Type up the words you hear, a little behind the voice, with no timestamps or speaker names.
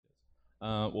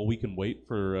Well, we can wait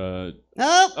for.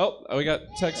 Oh, we got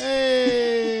text.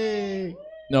 hey.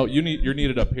 No, you're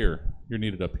needed up here. You're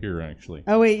needed up here, actually.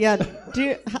 Oh wait, yeah.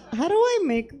 How do I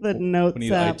make the notes? We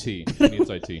need app? IT. Who needs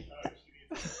IT?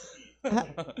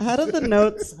 How do the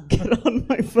notes get on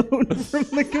my phone from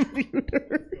the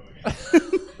computer?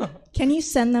 Can you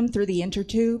send them through the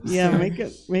intertubes? Yeah, make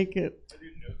it.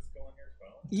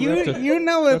 You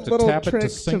know a little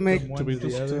trick to make to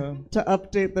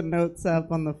update the notes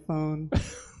app on the phone.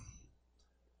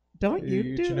 Don't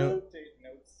you do that?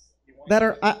 That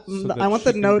are I want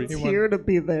the notes here to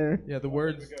be there. Yeah, the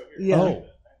words. Yeah. Oh.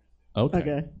 Okay.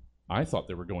 Okay. I thought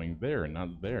they were going there and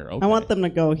not there. Okay. I want them to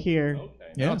go here. Okay.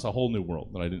 Yeah, that's a whole new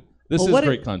world that I didn't. This is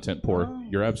great content, Poor.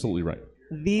 You're absolutely right.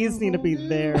 These need to be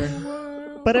there.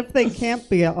 But if they can't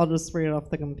be, I'll just read it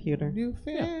off the computer. New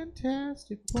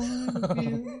fantastic point of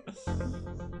view.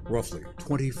 Roughly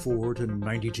 24 to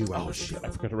 92 hours. Oh shit! I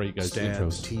forgot to write you guys'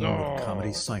 Stab's intros. team of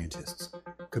comedy scientists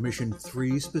commissioned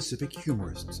 3 specific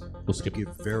humorists to give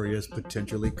various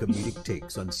potentially comedic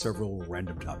takes on several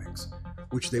random topics,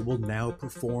 which they will now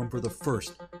perform for the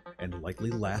first and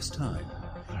likely last time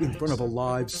in front of a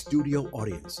live studio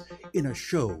audience in a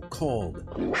show called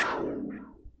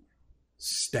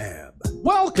Stab.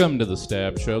 Welcome to the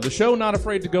Stab Show, the show not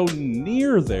afraid to go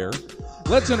near there.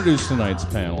 Let's introduce tonight's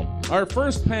panel. Our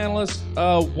first panelist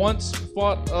once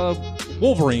fought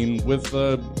Wolverine with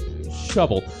a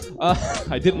shovel.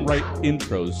 I didn't write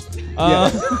intros.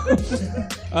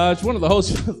 It's one of the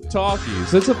hosts of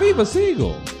Talkies. It's Aviva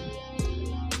Siegel.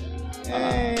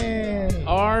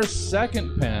 Our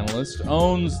second panelist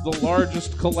owns the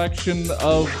largest collection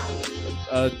of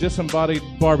disembodied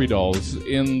Barbie dolls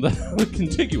in the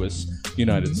contiguous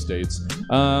United States. She's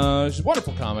a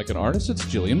wonderful comic and artist. It's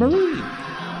Jillian Marie.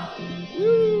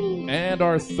 Woo. And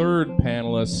our third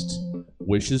panelist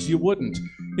wishes you wouldn't.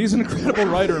 He's an incredible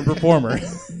writer and performer.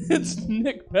 It's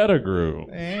Nick Pettigrew.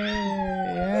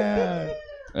 Yeah.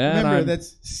 And remember,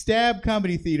 that's Stab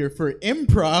Comedy Theater for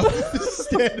improv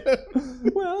instead of...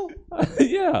 Well,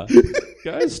 yeah.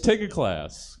 Guys, take a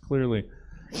class. Clearly,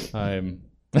 I'm...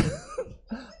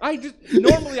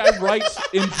 Normally I write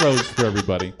intros for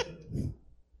everybody,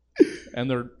 and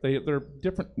they're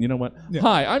different. You know what? Yeah.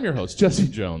 Hi, I'm your host Jesse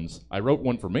Jones. I wrote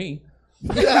one for me.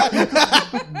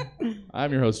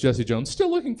 I'm your host Jesse Jones.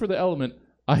 Still looking for the element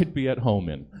I'd be at home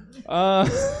in.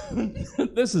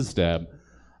 This is Stab.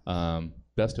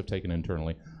 Best have taken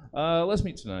internally. Let's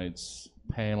meet tonight's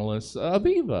panelists.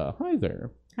 Aviva, hi there.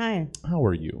 Hi. How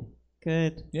are you?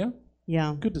 Good. Yeah.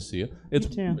 Yeah. Good to see you. You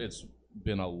too. It's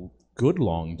been a good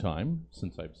long time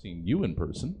since I've seen you in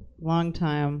person. Long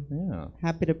time. Yeah.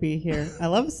 Happy to be here. I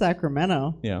love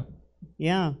Sacramento. Yeah.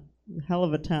 Yeah. Hell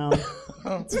of a town.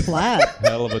 It's flat.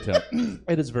 Hell of a town.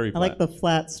 It is very flat. I like the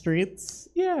flat streets.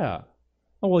 Yeah.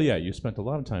 Oh, well, yeah, you spent a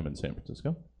lot of time in San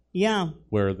Francisco. Yeah.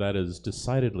 Where that is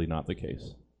decidedly not the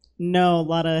case. No, a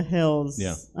lot of hills.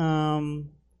 Yeah.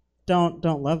 Don't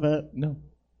love it. No.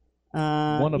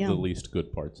 One of the least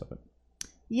good parts of it.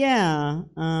 Yeah.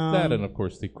 That and, of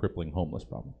course, the crippling homeless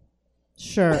problem.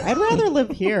 Sure. I'd rather live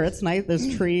here. It's nice.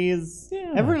 There's trees.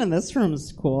 Yeah. Everyone in this room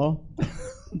is cool.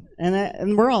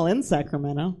 and we're all in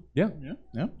Sacramento. Yeah.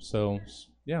 So,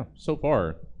 yeah, so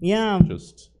far. Yeah.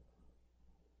 Just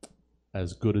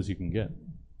as good as you can get.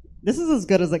 This is as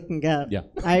good as it can get. Yeah.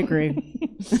 I agree.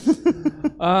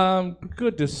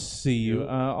 Good to see you.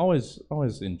 Always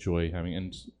enjoy having,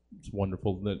 and it's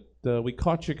wonderful that we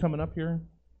caught you coming up here.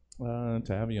 To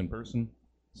have you in person.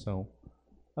 So,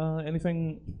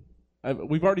 anything...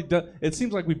 we've already done... It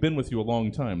seems like we've been with you a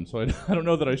long time, so I don't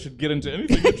know that I should get into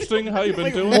anything interesting, how you've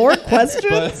been doing. More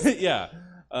questions? But, yeah.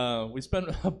 We spent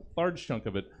a large chunk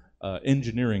of it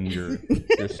engineering your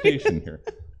station here.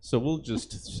 So we'll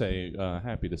just say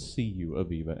happy to see you,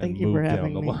 Aviva, and move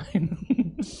down the line.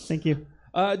 Thank you.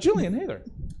 Jillian, hey there.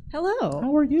 Hello.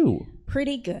 How are you?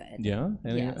 Pretty good. Yeah?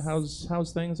 Yes.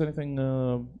 How's things?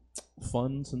 Anything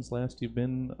fun since last you've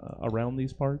been around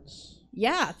these parts?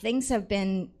 Yeah, things have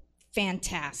been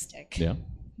fantastic. Yeah.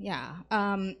 Yeah.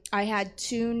 I had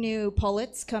 2 new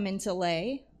pullets come into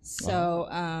lay, so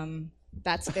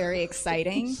that's very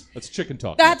exciting. That's chicken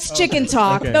talk. That's chicken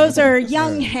talk. Okay. Those are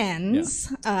young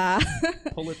hens. Yeah.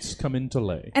 Pullets come into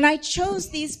lay. And I chose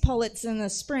these pullets in the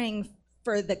spring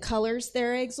for the colors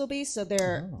their eggs will be. So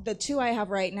they're the 2 I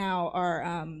have right now are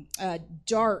a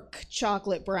dark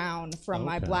chocolate brown from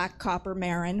my black copper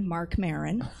Marin, Mark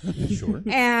Marin. Sure.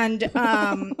 And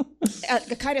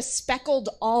a kind of speckled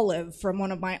olive from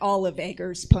one of my olive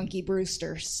eggers, Punky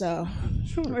Brewster. So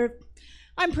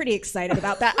I'm pretty excited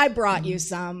about that. I brought you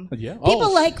some. Yeah.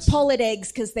 People like pullet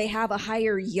eggs because they have a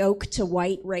higher yolk to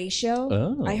white ratio.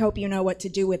 Oh. I hope you know what to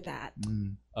do with that.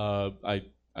 I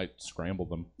scramble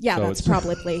them. Yeah, so that's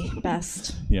probably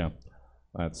best. Yeah,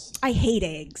 that's. I hate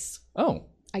eggs. Oh.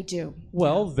 I do.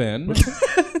 Well, then.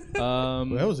 Well,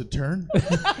 that was a turn.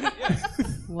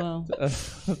 Well,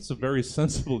 that's a very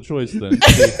sensible choice then.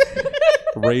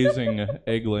 Raising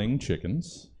egg-laying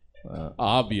chickens,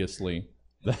 obviously.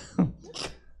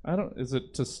 I don't. Is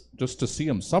it just to see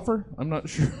them suffer? I'm not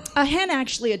sure. A hen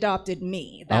actually adopted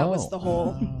me. That was the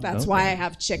whole. That's why I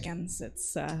have chickens.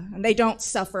 It's and they don't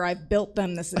suffer. I've built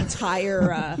them this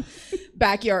entire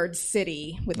backyard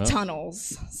city with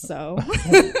tunnels. So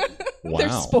they're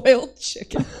spoiled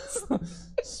chickens.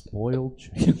 Spoiled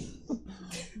chickens.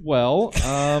 Well,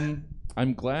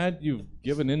 I'm glad you've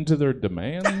given in to their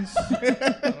demands.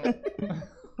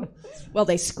 Well,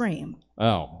 they scream.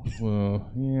 Oh,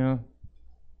 well, yeah.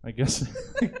 I guess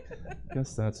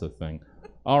that's a thing.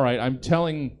 All right, I'm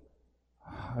trying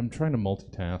to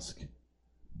multitask.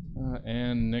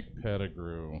 And Nick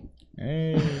Pettigrew.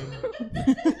 Hey.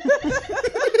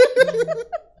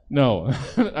 No,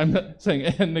 I'm not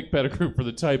saying and Nick Pettigrew for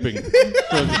the typing.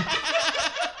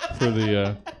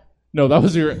 No, that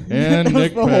was your and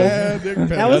Nick Pettigrew.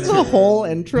 That was the whole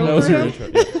intro. That was your intro.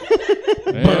 Yeah.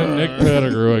 And Nick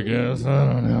Pettigrew, I guess.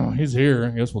 I don't know. He's here.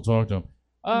 I guess we'll talk to him.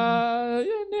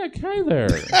 Yeah, Nick. Hi there.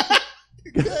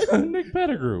 Nick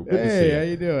Pettigrew. Good to see you. How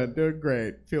you doing? Doing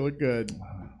great. Feeling good.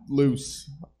 Loose.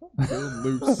 Feeling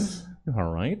loose.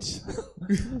 All right.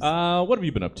 What have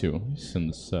you been up to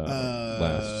since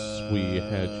last we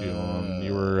had you on?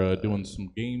 You were doing some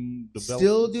game development.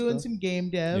 Still doing some game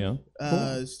dev. Yeah.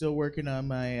 Cool. Still working on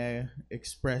my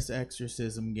Express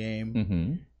Exorcism game.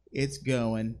 Mm-hmm. It's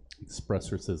going.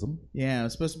 Expressorcism. Yeah, it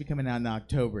was supposed to be coming out in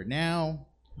October. Now,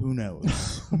 who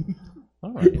knows?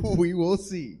 All right. We will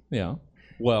see. Yeah.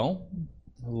 Well,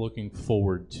 looking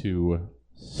forward to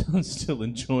still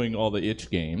enjoying all the itch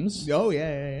games. Oh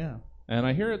yeah. And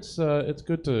I hear it's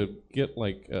good to get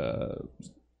like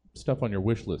stuff on your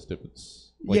wish list if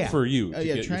it's like for you.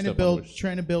 Trying to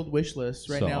build wish lists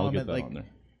right now. I'm at like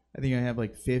I think I have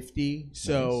like 50.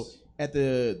 So at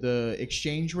the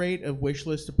exchange rate of wish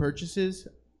list to purchases,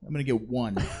 I'm gonna get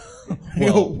one.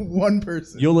 Well, one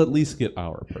person. You'll at least get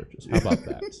our purchase. How about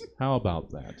that? How about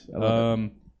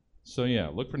that? So yeah,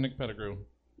 look for Nick Pettigrew.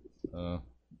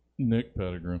 Nick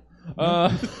Pettigrew.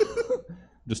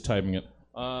 Just typing it.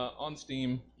 On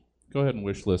Steam, go ahead and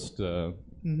wishlist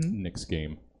Nick's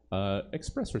game.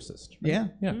 Expressorcist. Right?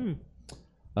 Yeah.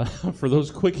 For those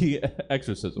quickie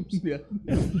exorcisms. Yeah.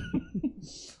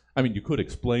 I mean, you could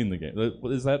explain the game.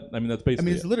 Is that? I mean, that's basically. I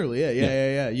mean, it's literally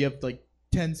yeah. You have like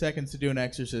 10 seconds to do an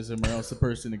exorcism, or else the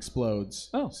person explodes.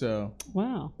 Oh, so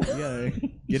wow. Yeah,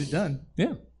 get it done.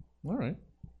 Yeah. All right.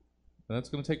 That's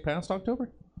going to take past October.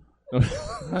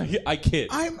 I kid.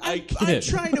 I'm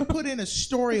trying to put in a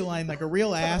storyline like a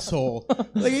real asshole.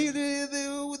 Like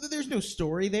there's no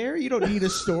story there. You don't need a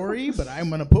story, but I'm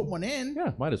gonna put one in.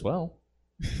 Yeah, might as well.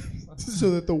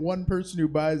 So that the one person who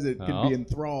buys it can be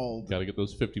enthralled. Got to get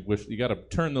those 50 wish. You got to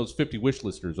turn those 50 wish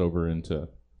listers over into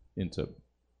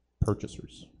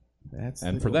purchasers.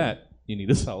 And for that, you need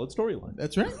a solid storyline.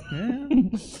 That's right. Yeah.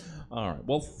 All right.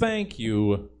 Well, thank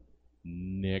you,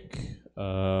 Nick.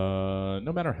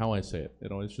 No matter how I say it,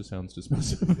 it always just sounds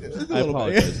dismissive. I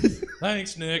apologize.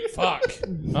 Thanks, Nick. Fuck.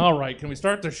 All right, can we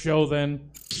start the show then?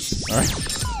 All right.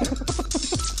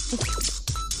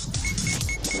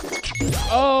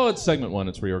 Oh, it's segment 1.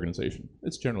 It's reorganization.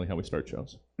 It's generally how we start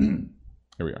shows. Here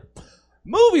we are.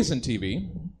 Movies and TV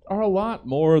are a lot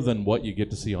more than what you get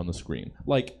to see on the screen.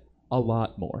 Like, a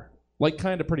lot more. Like,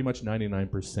 kind of pretty much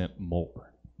 99%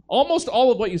 more. Almost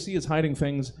all of what you see is hiding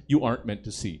things you aren't meant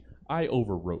to see. I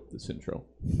overwrote this intro,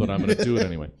 but I'm going to do it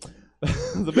anyway.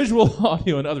 The visual,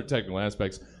 audio, and other technical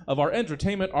aspects of our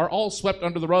entertainment are all swept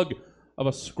under the rug of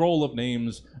a scroll of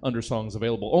names under songs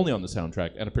available only on the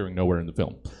soundtrack and appearing nowhere in the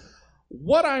film.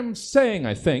 What I'm saying,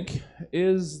 I think,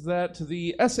 is that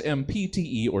the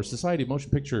SMPTE, or Society of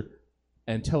Motion Picture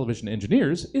and Television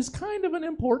Engineers, is kind of an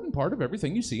important part of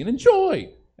everything you see and enjoy,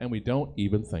 and we don't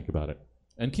even think about it.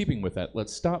 And keeping with that,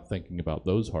 let's stop thinking about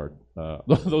those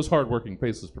hard-working,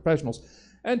 faceless professionals,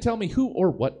 and tell me who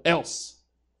or what else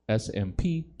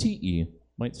SMPTE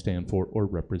might stand for or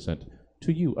represent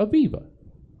to you. Aviva,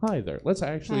 hi there. Let's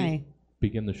actually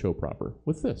begin the show proper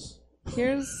with this.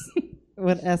 Here's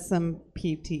what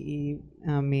SMPTE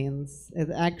means. It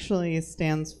actually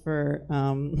stands for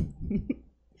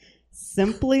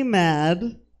Simply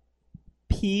Mad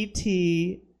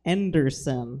P.T.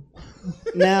 Anderson.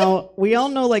 Now, we all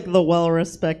know like the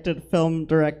well-respected film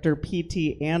director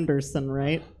P.T. Anderson,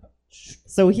 right?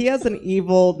 So he has an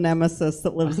evil nemesis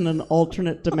that lives in an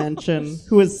alternate dimension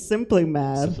who is simply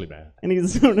mad. Simply bad. And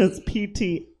he's known as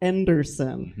P.T.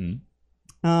 Anderson.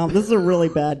 This is a really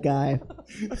bad guy.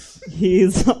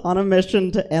 He's on a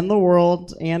mission to end the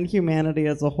world and humanity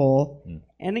as a whole.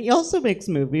 And he also makes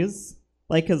movies,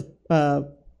 like his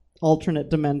alternate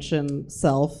dimension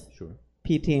self,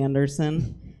 P.T.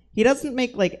 Anderson. He doesn't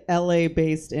make like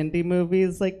LA-based indie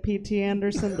movies like P.T.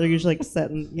 Anderson. They're usually like set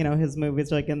in, his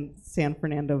movies are like in San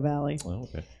Fernando Valley. Oh,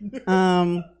 okay.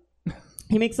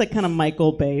 He makes like kind of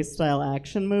Michael Bay style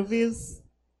action movies.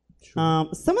 Some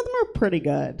of them are pretty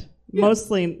good. Yeah.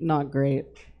 Mostly not great.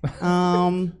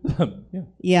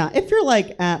 Yeah, if you're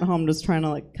like at home just trying to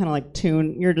like kind of like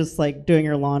tune, you're just like doing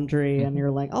your laundry and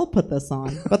you're like, I'll put this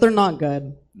on. But they're not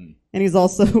good. And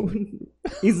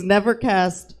he's never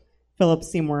cast Philip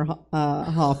Seymour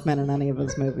Hoffman in any of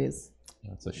his movies.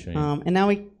 That's a shame. And now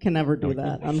we can never do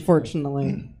that,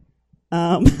 unfortunately.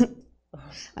 I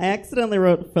accidentally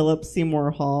wrote Philip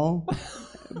Seymour Hall,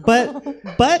 but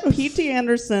P.T.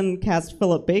 Anderson cast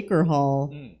Philip Baker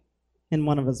Hall in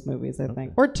one of his movies, I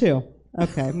think, or two.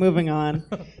 Okay, moving on.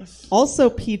 Also,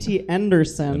 P.T.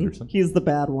 Anderson, he's the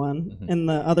bad one in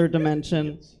the other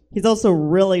dimension. He's also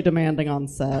really demanding on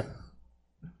set,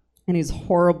 and he's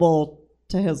horrible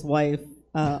to his wife,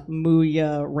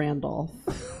 Muya Randolph,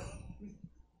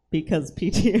 because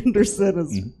P.T. Anderson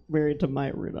is married to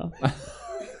Maya Rudolph.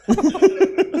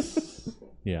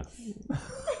 Yeah.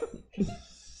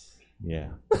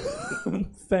 Yeah.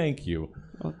 Thank you.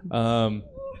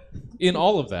 In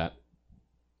all of that,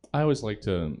 I always like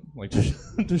to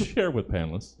share with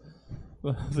panelists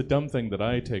the dumb thing that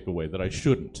I take away that I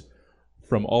shouldn't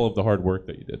from all of the hard work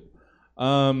that you did.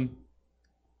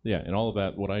 Yeah, in all of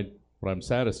that, what I'm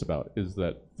saddest about is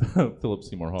that Philip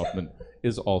Seymour Hoffman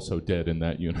is also dead in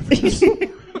that universe.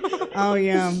 Oh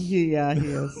yeah, he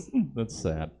is. That's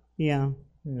sad. Yeah.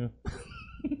 Yeah.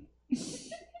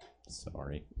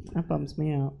 Sorry. That bums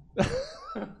me out.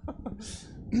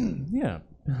 Yeah,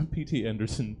 P.T.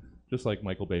 Anderson, just like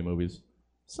Michael Bay movies.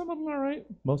 Some of them are right,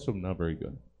 most of them not very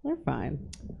good. They're fine.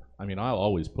 I mean, I'll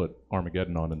always put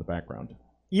Armageddon on in the background.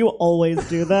 You always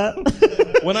do that?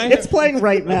 It's playing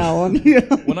right now.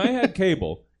 When I had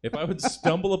cable, if I would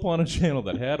stumble upon a channel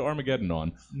that had Armageddon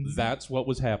on, that's what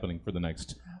was happening for the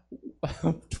next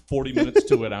 40 minutes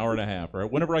to an hour and a half, or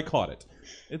whenever I caught it.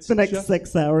 It's the next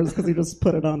 6 hours because you just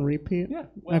put it on repeat? Yeah,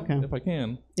 well, okay. If I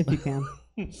can. If you can.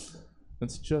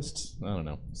 It's just, I don't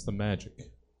know, it's the magic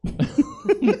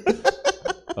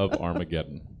of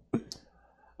Armageddon.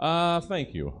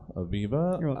 Thank you,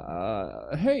 Aviva. You're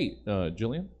welcome. Hey,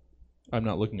 Jillian. I'm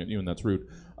not looking at you, and that's rude.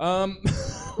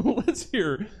 Let's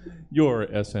hear your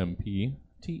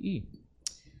SMPTE.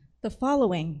 The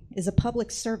following is a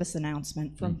public service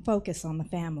announcement from Focus on the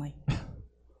Family.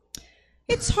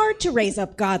 It's hard to raise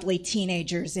up godly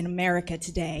teenagers in America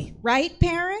today, right,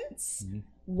 parents?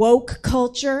 Woke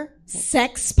culture,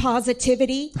 sex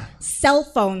positivity, cell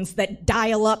phones that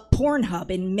dial up Pornhub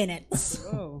in minutes.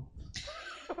 Oh.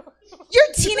 Your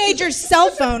teenager's cell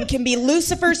phone can be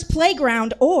Lucifer's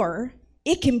playground, or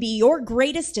it can be your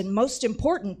greatest and most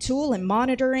important tool in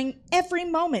monitoring every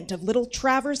moment of little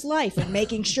Traver's life and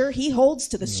making sure he holds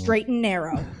to the straight and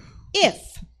narrow,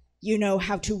 if you know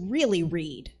how to really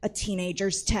read a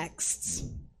teenager's texts.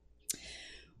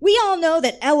 We all know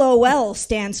that LOL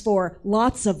stands for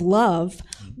lots of love,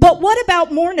 but what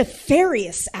about more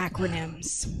nefarious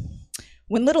acronyms?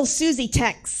 When little Susie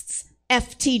texts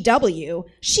FTW,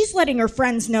 she's letting her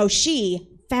friends know she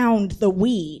found the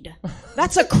weed.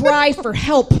 That's a cry for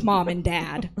help, Mom and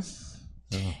Dad.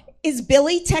 Is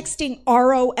Billy texting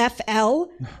ROFL?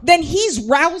 Then he's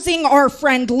rousing our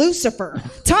friend Lucifer.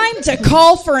 Time to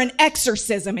call for an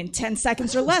exorcism in 10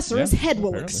 seconds or less, or his head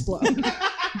will explode.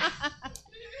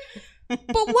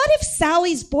 But what if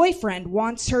Sally's boyfriend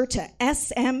wants her to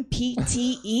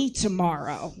SMPTE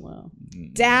tomorrow? Wow.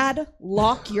 Dad,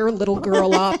 lock your little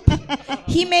girl up.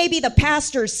 He may be the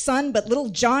pastor's son, but little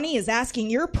Johnny is asking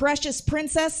your precious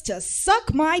princess to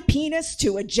suck my penis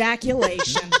to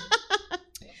ejaculation.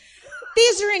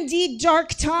 These are indeed dark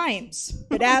times,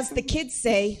 but as the kids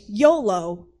say,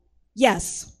 YOLO,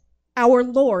 yes, our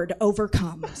Lord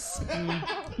overcomes.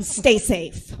 Stay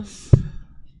safe.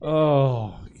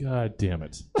 Oh, God damn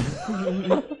it.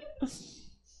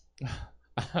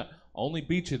 I only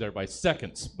beat you there by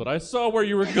seconds, but I saw where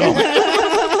you were going.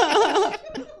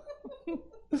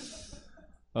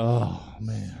 Oh,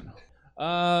 man.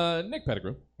 Nick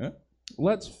Pettigrew,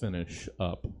 let's finish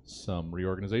up some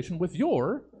reorganization with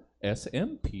your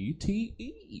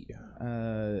SMPTE?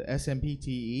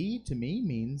 SMPTE to me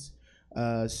means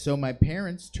so my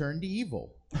parents turned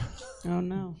evil. Oh,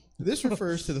 no. This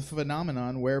refers to the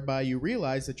phenomenon whereby you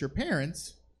realize that your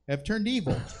parents have turned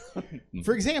evil.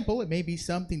 For example, it may be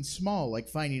something small like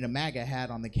finding a MAGA hat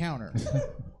on the counter.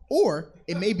 Or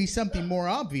it may be something more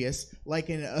obvious, like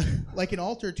an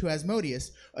altar to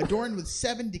Asmodeus, adorned with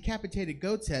 7 decapitated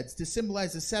goat's heads to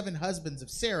symbolize the 7 husbands of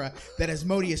Sarah that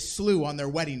Asmodeus slew on their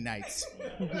wedding nights.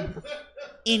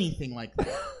 Anything like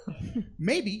that.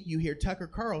 Maybe you hear Tucker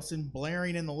Carlson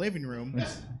blaring in the living room,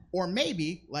 or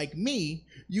maybe, like me,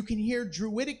 you can hear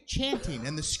druidic chanting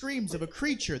and the screams of a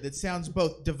creature that sounds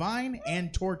both divine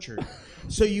and tortured.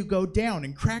 So you go down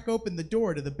and crack open the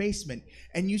door to the basement,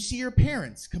 and you see your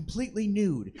parents completely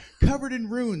nude, covered in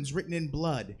runes written in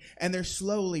blood, and they're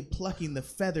slowly plucking the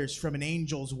feathers from an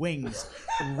angel's wings,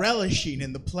 relishing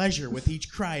in the pleasure with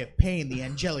each cry of pain the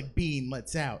angelic being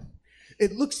lets out.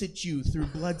 It looks at you through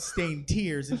blood-stained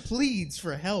tears and pleads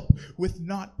for help with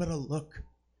naught but a look.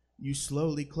 You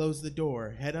slowly close the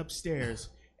door, head upstairs,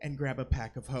 and grab a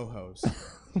pack of ho-hos.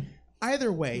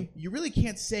 Either way, you really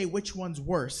can't say which one's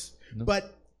worse,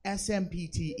 but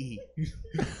SMPTE.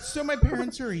 So my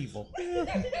parents are evil.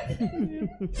 It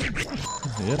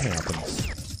happens.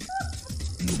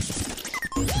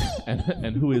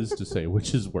 And who is to say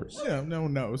which is worse? Yeah, no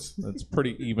one knows. That's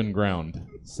pretty even ground,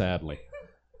 sadly.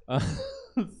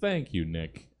 Thank you,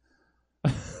 Nick.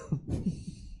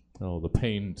 Oh, the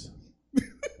pained,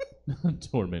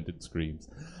 tormented screams.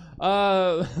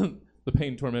 The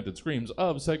pain-tormented screams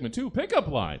of segment 2, pickup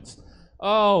lines.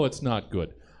 Oh, it's not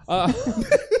good.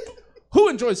 Who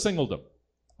enjoys singledom?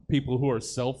 People who are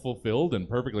self-fulfilled and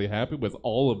perfectly happy with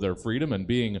all of their freedom and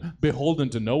being beholden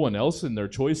to no one else in their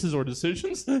choices or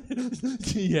decisions?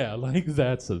 Yeah, like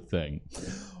that's a thing.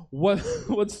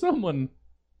 What's someone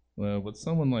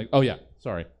like... Oh, yeah,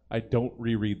 sorry. I don't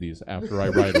reread these after I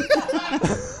write them.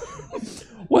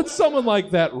 What someone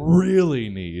like that really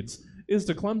needs is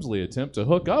to clumsily attempt to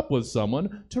hook up with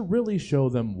someone to really show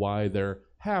them why they're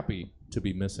happy to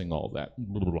be missing all that.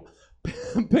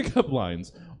 Pickup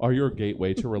lines are your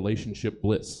gateway to relationship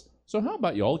bliss. So how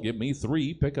about y'all give me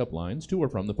 3 pickup lines to or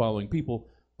from the following people,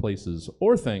 places,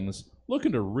 or things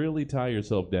looking to really tie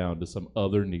yourself down to some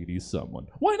other needy someone.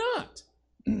 Why not?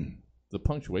 The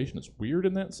punctuation is weird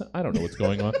in that I don't know what's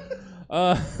going on.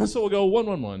 So we'll go 1,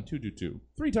 1, 1, 2, 2, 2.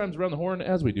 3 times around the horn,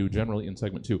 as we do generally in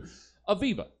segment 2.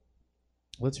 Aviva,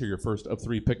 let's hear your first of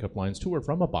 3 pickup lines to or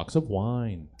from a box of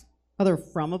wine. Oh, they're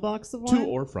from a box of wine? To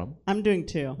or from. I'm doing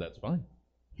 2. That's fine.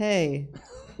 Hey.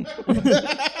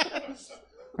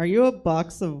 Are you a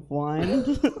box of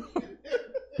wine?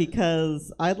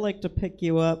 Because I'd like to pick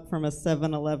you up from a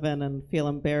 7-Eleven and feel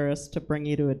embarrassed to bring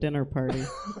you to a dinner party.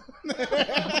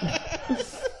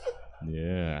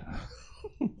 Yeah.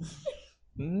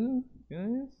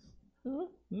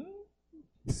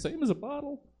 Same as a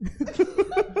bottle.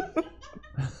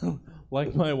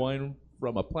 Like my wine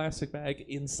from a plastic bag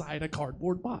inside a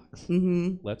cardboard box.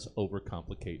 Mm-hmm. Let's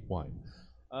overcomplicate wine.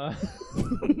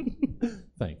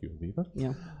 Thank you, Aviva.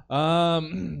 Yeah.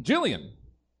 Jillian.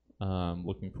 I'm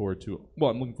looking forward to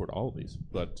all of these,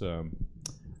 but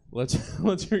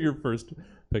let's hear your first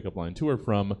pickup line to or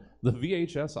from the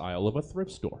VHS aisle of a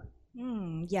thrift store.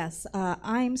 Yes,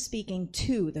 I'm speaking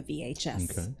to the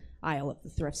VHS aisle of the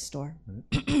thrift store.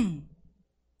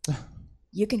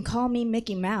 You can call me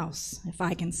Mickey Mouse if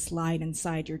I can slide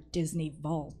inside your Disney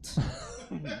vault.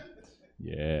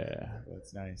 Yeah.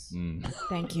 That's nice.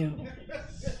 Thank you.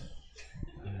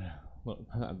 Yeah. Well,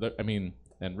 I mean,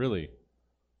 and really,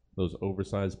 those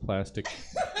oversized plastic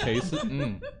cases.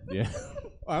 Yeah.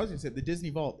 I was going to say, the Disney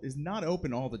Vault is not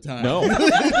open all the time. No.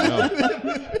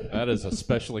 That is a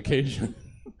special occasion.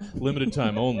 Limited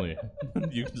time only.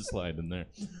 You can slide in there.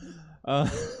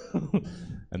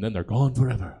 And then they're gone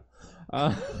forever.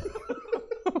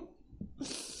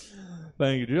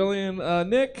 Thank you, Jillian.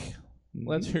 Nick,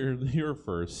 let's hear your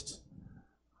first.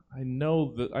 I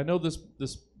know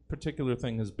this particular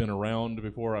thing has been around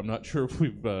before. I'm not sure if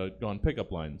we've gone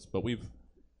pickup lines, but we've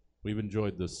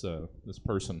enjoyed this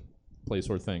person, place,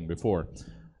 or thing before.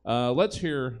 Let's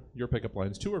hear your pickup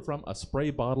lines to or from a spray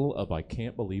bottle of I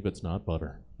Can't Believe It's Not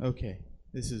Butter. Okay.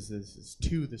 This is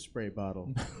to the spray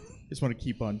bottle. Just want to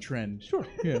keep on trend. Sure.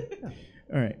 Yeah.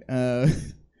 All right.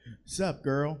 Sup,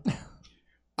 girl?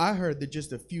 I heard that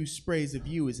just a few sprays of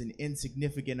you is an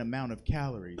insignificant amount of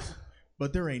calories.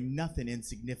 But there ain't nothing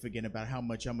insignificant about how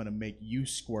much I'm going to make you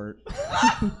squirt.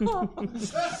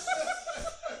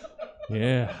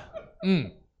 Yeah.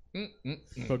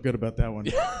 Felt good about that one.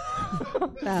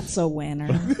 That's a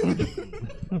winner.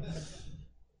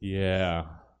 Yeah.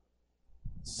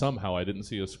 Somehow I didn't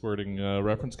see a squirting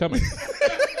reference coming.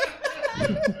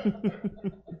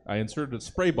 I inserted a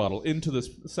spray bottle into this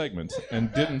segment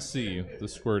and didn't see the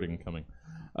squirting coming.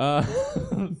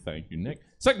 Thank you, Nick.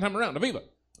 Second time around, Aviva.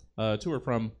 To or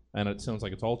from, and it sounds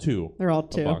like it's all two. They're all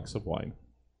two. A box of wine.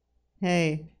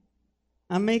 Hey,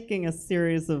 I'm making a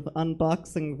series of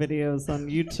unboxing videos on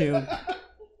YouTube.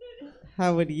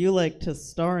 How would you like to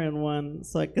star in one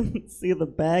so I can see the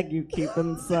bag you keep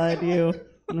inside you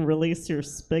and release your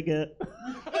spigot?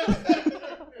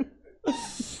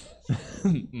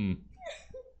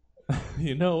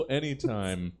 You know,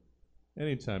 anytime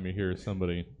you hear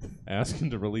somebody asking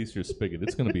to release your spigot,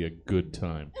 it's going to be a good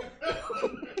time.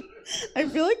 I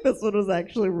feel like this one was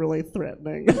actually really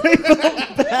threatening. I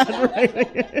felt bad writing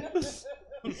it.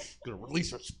 Gonna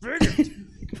release your spigot.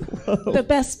 The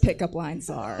best pickup lines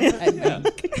are, I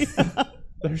think. Yeah.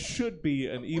 There should be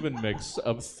an even mix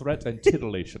of threat and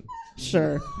titillation.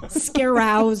 Sure.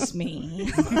 Scarouse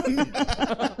Me.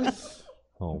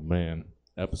 Oh, man.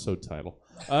 Episode title.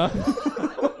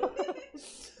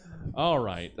 All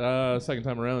right. Second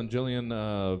time around, Jillian,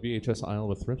 VHS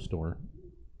aisle of a thrift store.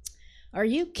 Are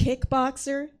you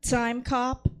Kickboxer, Time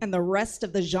Cop, and the rest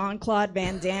of the Jean-Claude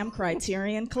Van Damme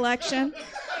Criterion Collection?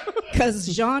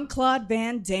 Because Jean-Claude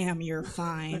Van Damme, you're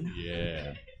fine.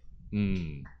 Yeah.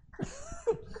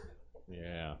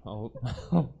 Yeah.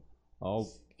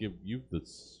 I'll give you the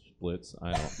splits.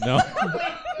 I don't know.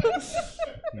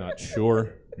 Not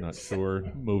sure.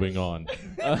 Moving on.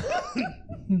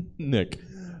 Nick.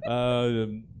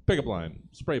 Pickup line.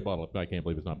 Spray bottle. I can't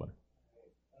believe it's not butter.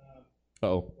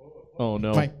 Uh-oh. Oh, no.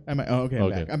 Okay, I'm back.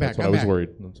 That's what I was worried.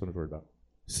 That's what I was worried about.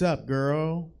 Sup,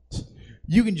 girl?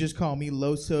 You can just call me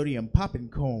low sodium poppin'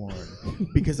 corn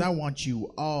because I want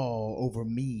you all over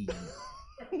me.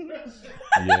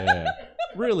 Yeah.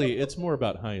 Really, it's more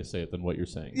about how you say it than what you're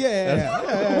saying. Yeah,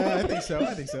 I think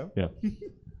so. Yeah.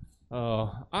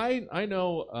 I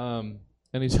know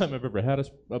anytime I've ever had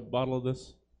a bottle of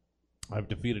this, I've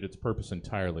defeated its purpose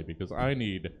entirely because I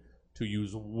need to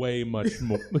use way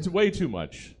too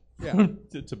much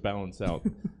to balance out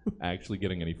actually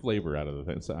getting any flavor out of the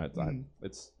thing. So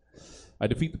I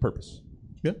defeat the purpose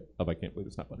of I can't believe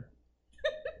it's not butter.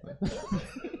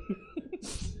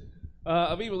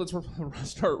 Aviva, let's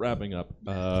start wrapping up.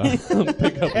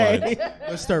 Pick up lines.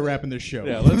 Let's start wrapping this show.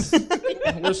 Yeah,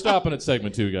 we're stopping at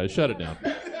segment 2, guys. Shut it down.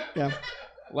 Yeah.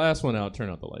 Last one out.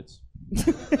 Turn out the lights.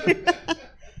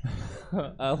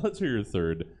 Let's hear your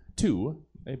third. 2,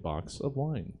 a box of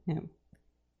wine. Yeah.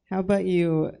 How about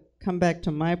you come back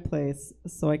to my place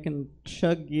so I can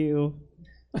chug you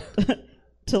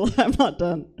till I'm not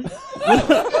done.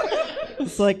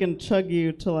 So I can chug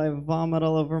you till I vomit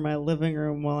all over my living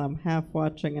room while I'm half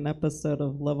watching an episode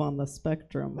of Love on the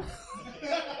Spectrum.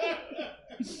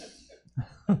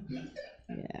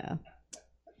 Yeah.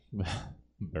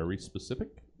 Very specific.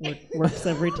 Works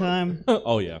every time.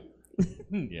 Oh, yeah.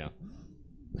 Yeah.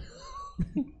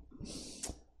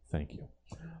 Thank you.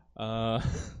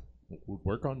 Would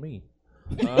work on me.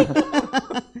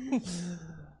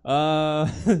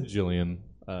 Jillian,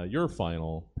 your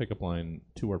final pickup line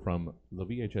to or from the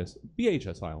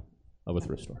VHS aisle of a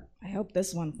thrift store. I hope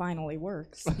this one finally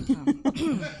works.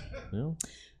 Yeah.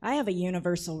 I have a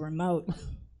universal remote,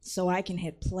 so I can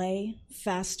hit play,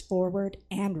 fast forward,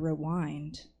 and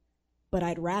rewind. But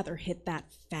I'd rather hit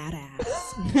that fat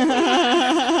ass.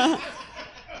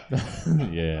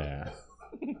 Yeah.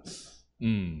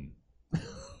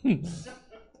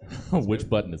 Which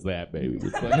button is that, baby?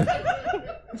 Which button?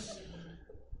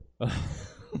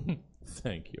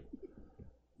 Thank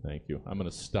you. I'm going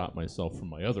to stop myself from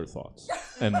my other thoughts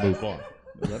and move on.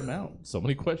 Let them out. So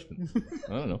many questions.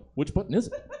 I don't know. Which button is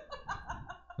it?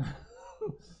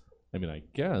 I mean, I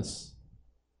guess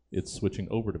it's switching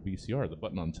over to VCR. The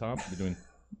button on top, you're doing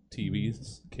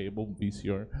TVs, cable,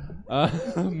 VCR.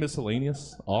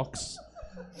 Miscellaneous, aux.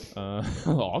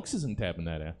 Aux isn't tapping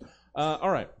that ass. All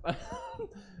right.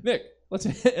 Nick, let's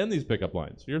end these pickup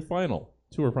lines. Your final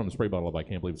to or from a spray bottle of I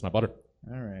can't believe it's not butter.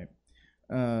 All right.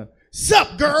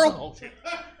 Sup, girl? Oh, shit.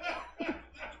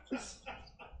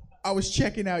 I was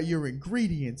checking out your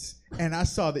ingredients, and I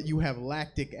saw that you have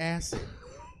lactic acid.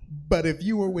 But if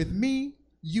you were with me,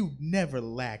 you'd never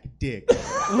lack dick. Yeah!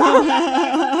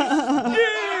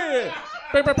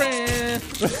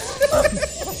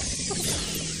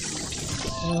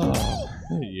 Oh,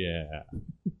 yeah.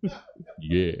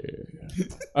 Yeah.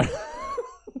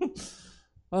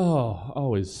 Oh,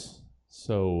 always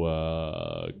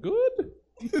so good.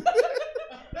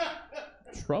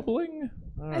 Troubling.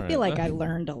 I feel like I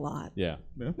learned a lot. Yeah.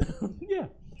 Yeah.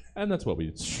 And that's what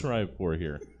we strive for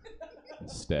here.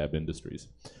 Stab Industries.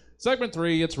 Segment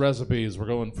 3, it's recipes. We're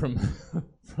going from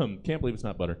can't believe it's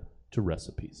not butter to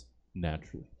recipes,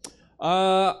 naturally.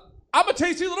 I'm a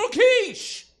tasty little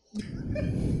quiche.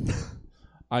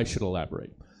 I should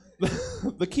elaborate.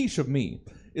 The quiche of me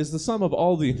is the sum of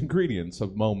all the ingredients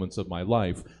of moments of my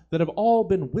life that have all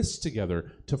been whisked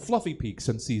together to fluffy peaks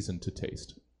and seasoned to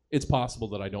taste. It's possible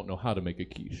that I don't know how to make a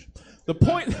quiche. The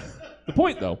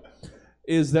point, though,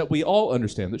 is that we all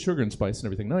understand that sugar and spice and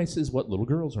everything nice is what little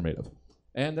girls are made of,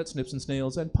 and that snips and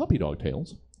snails and puppy dog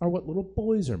tails are what little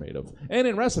boys are made of. And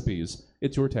in recipes,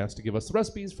 it's your task to give us the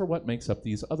recipes for what makes up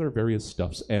these other various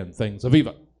stuffs and things.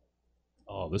 Aviva.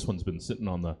 Oh, this one's been sitting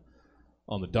on the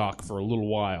dock for a little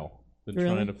while. Been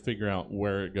trying to figure out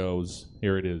where it goes.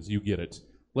 Here it is. You get it.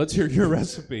 Let's hear your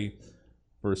recipe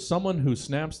for someone who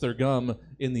snaps their gum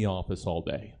in the office all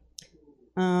day.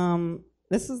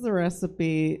 This is the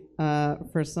recipe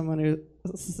for someone who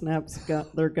snaps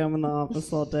their gum in the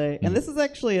office all day. And this is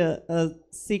actually a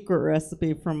secret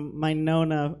recipe from my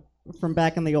Nona from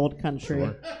back in the old country.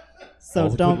 Sure.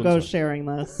 So don't go sharing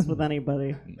this with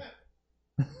anybody.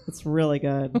 It's really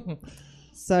good.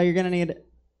 So you're going to need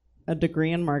a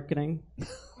degree in marketing,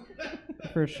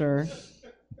 for sure.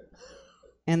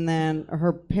 And then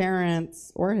her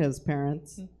parents, or his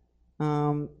parents,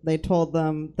 they told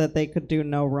them that they could do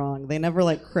no wrong. They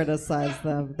never, criticized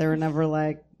them. They were never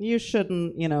like, you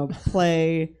shouldn't,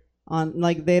 play on,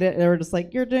 they were just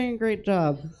like, you're doing a great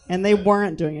job. And they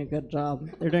weren't doing a good job.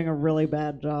 They're doing a really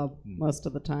bad job most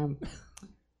of the time.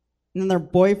 And then their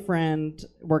boyfriend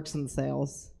works in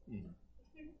sales.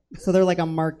 So they're like a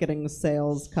marketing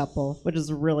sales couple, which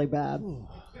is really bad.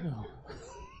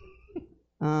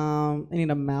 They need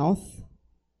a mouth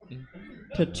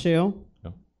to chew,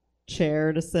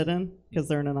 chair to sit in because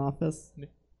they're in an office,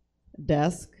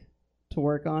 desk to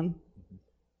work on,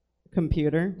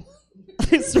 computer.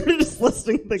 I started just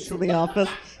listing things in the office,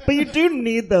 but you do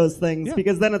need those things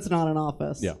because then it's not an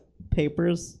office. Yeah.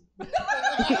 Papers.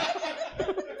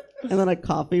 And then a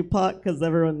coffee pot because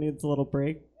everyone needs a little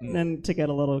break and to get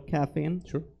a little caffeine.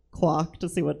 Sure. Clock to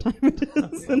see what time it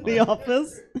is in the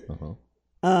office.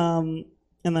 And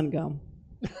then gum.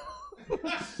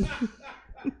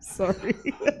 Sorry.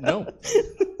 No,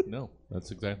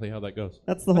 that's exactly how that goes.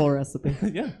 That's the whole recipe.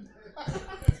 Yeah.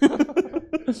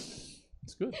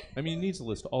 It's good. I mean, it needs to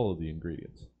list all of the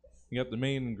ingredients. You got the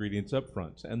main ingredients up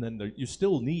front, and then you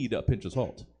still need a pinch of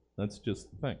salt. That's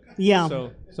just the thing. Yeah.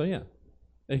 So yeah.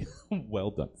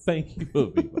 Well done. Thank you,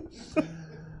 Aviva.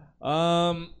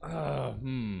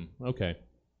 Okay.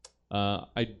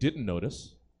 I didn't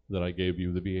notice that I gave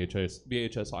you the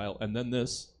VHS aisle, and then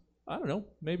this. I don't know.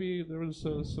 Maybe there was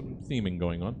some theming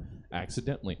going on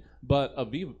accidentally. But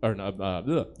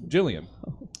Jillian,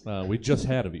 we just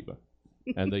had Aviva,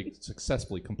 and they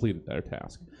successfully completed their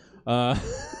task. Now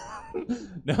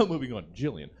moving on,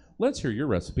 Jillian. Let's hear your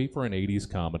recipe for an 80s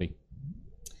comedy.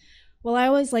 Well, I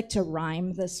always like to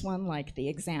rhyme this one like the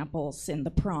examples in the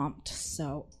prompt,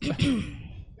 so...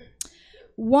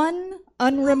 One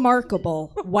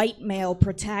unremarkable white male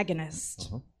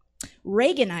protagonist.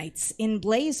 Reaganites in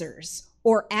blazers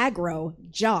or aggro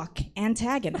jock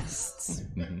antagonists.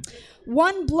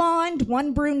 One blonde,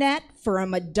 one brunette for a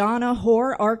Madonna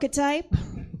whore archetype.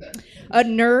 A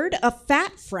nerd, a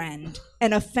fat friend,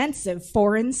 an offensive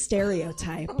foreign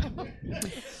stereotype.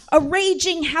 A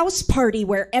raging house party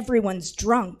where everyone's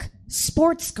drunk.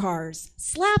 Sports cars,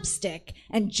 slapstick,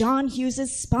 and John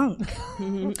Hughes's spunk.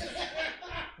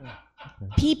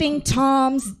 Peeping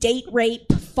Toms, date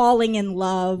rape, falling in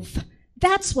love.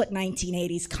 That's what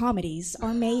 1980s comedies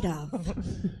are made of.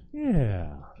 Yeah.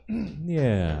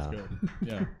 That's good.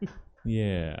 Yeah.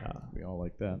 Yeah. We all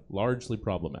like that. Largely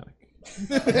problematic.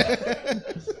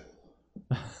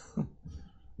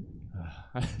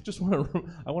 I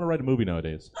want to write a movie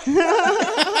nowadays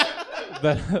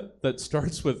that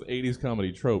starts with 80s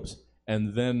comedy tropes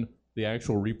and then the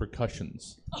actual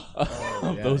repercussions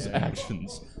of those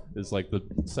actions is like the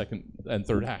second and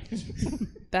third act.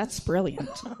 That's brilliant.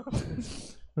 I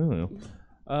don't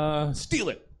know. Steal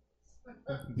it.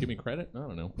 Give me credit? I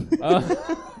don't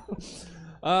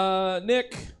know.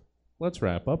 Nick, let's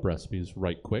wrap up recipes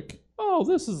right quick. Oh,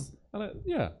 this is a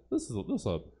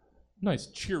nice,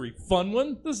 cheery, fun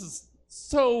one. This is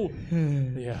so,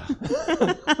 yeah.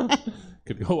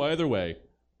 Could go either way,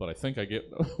 but I think I get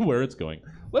where it's going.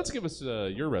 Let's give us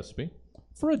your recipe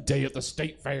for a day at the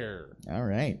state fair. All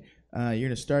right. You're going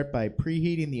to start by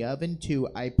preheating the oven to,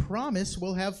 I promise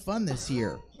we'll have fun this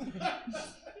year.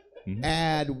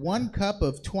 Add 1 cup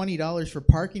of $20 for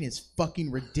parking is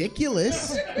fucking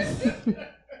ridiculous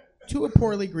to a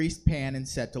poorly greased pan and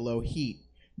set to low heat.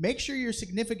 Make sure your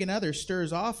significant other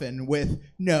stirs often with,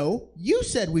 "No, you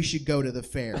said we should go to the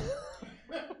fair."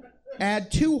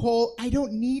 Add 2 whole, "I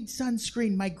don't need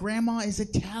sunscreen, my grandma is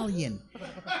Italian."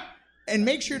 And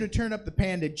make sure to turn up the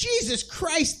pan to, "Jesus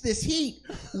Christ, this heat!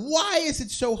 Why is it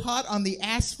so hot on the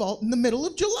asphalt in the middle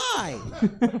of July?"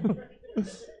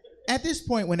 At this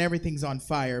point, when everything's on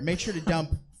fire, make sure to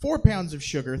dump 4 pounds of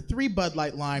sugar, 3 Bud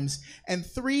Light limes, and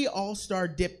 3 All-Star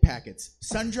dip packets.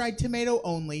 Sun-dried tomato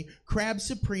only, crab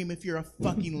supreme if you're a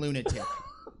fucking lunatic.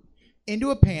 Into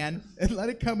a pan and let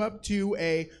it come up to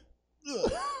a...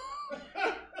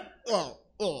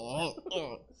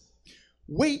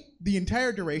 Wait the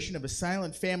entire duration of a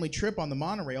silent family trip on the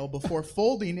monorail before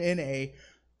folding in a,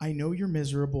 "I know you're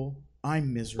miserable,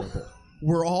 I'm miserable.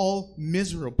 We're all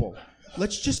miserable.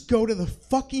 Let's just go to the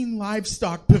fucking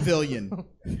livestock pavilion."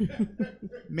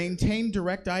 Maintain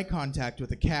direct eye contact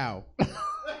with a cow.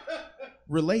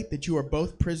 Relate that you are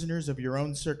both prisoners of your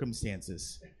own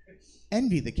circumstances.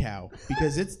 Envy the cow,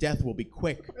 because its death will be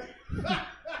quick.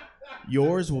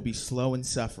 Yours will be slow and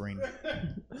suffering.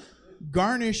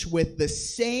 Garnish with the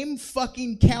same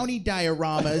fucking county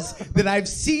dioramas that I've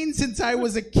seen since I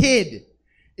was a kid.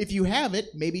 If you have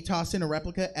it, maybe toss in a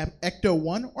replica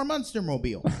Ecto-1 or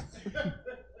Munstermobile.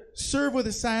 Serve with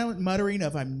a silent muttering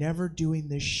of, "I'm never doing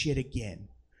this shit again."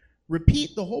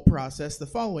 Repeat the whole process the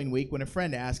following week when a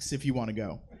friend asks if you want to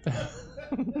go.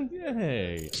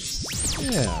 Yay.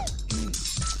 Yeah.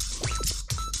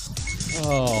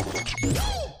 Oh.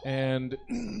 And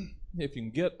if you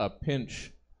can get a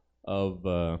pinch of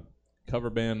cover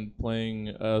band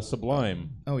playing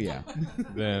Sublime. Oh, yeah.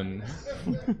 Then,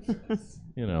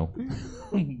 you know,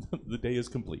 the day is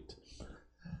complete.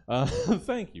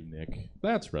 Thank you, Nick.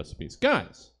 That's recipes.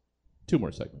 Guys, 2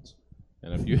 more segments.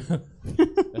 And if you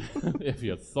if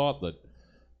you thought that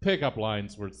pickup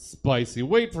lines were spicy,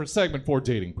 wait for segment 4,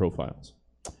 dating profiles.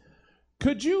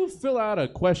 Could you fill out a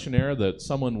questionnaire that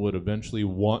someone would eventually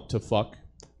want to fuck?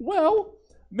 Well,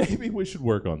 maybe we should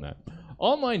work on that.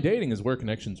 Online dating is where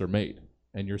connections are made,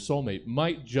 and your soulmate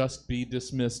might just be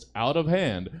dismissed out of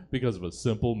hand because of a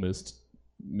simple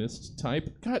missed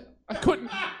type. God, I couldn't.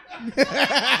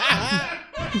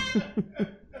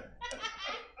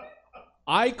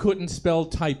 I couldn't spell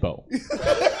typo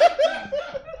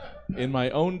in my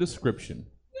own description.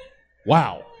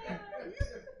 Wow.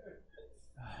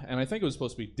 And I think it was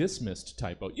supposed to be dismissed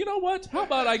typo. You know what? How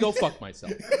about I go fuck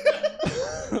myself?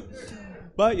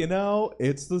 But, you know,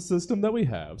 it's the system that we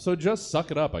have, so just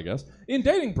suck it up, I guess. In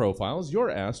dating profiles, you're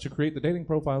asked to create the dating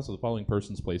profiles of the following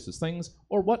persons, places, things,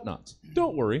 or whatnots.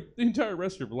 Don't worry, the entire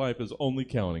rest of your life is only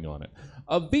counting on it.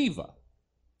 Aviva.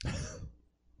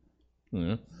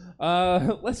 Yeah.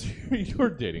 Let's hear your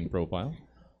dating profile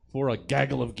for a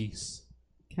gaggle of geese.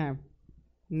 Okay.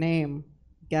 Name,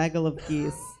 gaggle of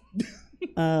geese.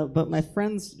 But my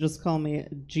friends just call me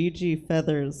Gigi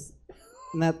Feathers.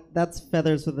 And that's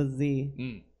feathers with a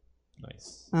Z.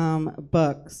 Nice.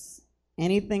 Books.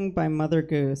 Anything by Mother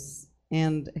Goose.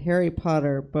 And Harry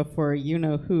Potter before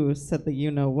you-know-who said the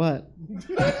you-know-what.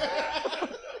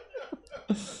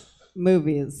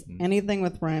 Movies. Anything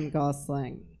with Ryan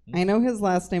Gosling. I know his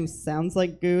last name sounds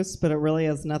like Goose, but it really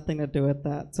has nothing to do with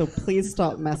that. So please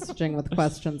stop messaging with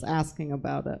questions asking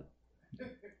about it.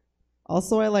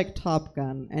 Also, I like Top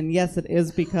Gun. And yes, it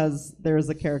is because there is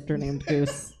a character named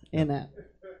Goose in it.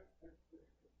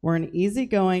 We're an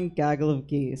easygoing gaggle of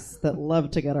geese that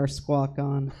love to get our squawk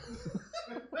on.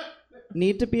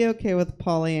 Need to be okay with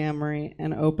polyamory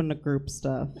and open to group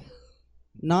stuff.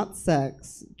 Not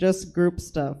sex, just group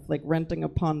stuff, like renting a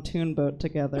pontoon boat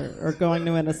together or going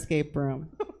to an escape room.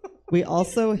 We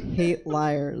also hate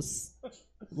liars.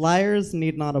 Liars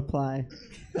need not apply.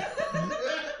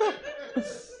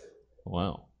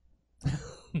 Wow.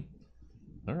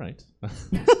 All right.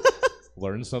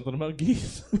 Learn something about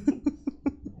geese.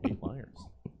 Hate liars.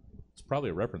 It's probably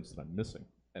a reference that I'm missing,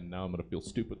 and now I'm going to feel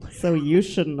stupid. So you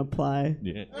shouldn't apply.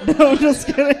 Yeah. No, I'm just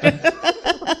kidding.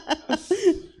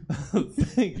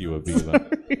 Thank you,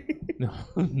 Aviva. No,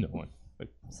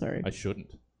 Sorry. I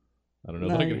shouldn't. I don't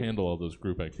know if I can handle all those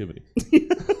group activities.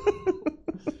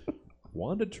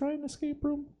 Wanted to try an escape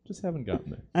room? Just haven't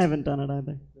gotten there. I haven't done it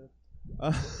either.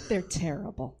 They're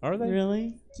terrible. Are they?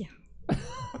 Really? Yeah.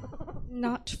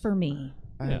 Not for me.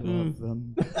 I love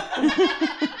them.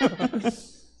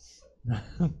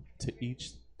 To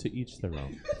each their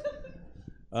own.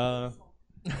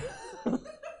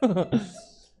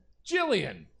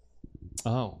 Jillian.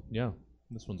 Oh, yeah.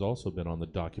 This one's also been on the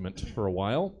document for a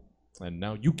while, and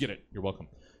now you get it. You're welcome.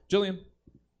 Jillian,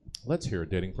 let's hear a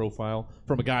dating profile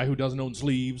from a guy who doesn't own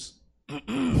sleeves.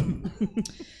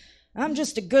 I'm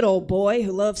just a good old boy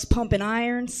who loves pumping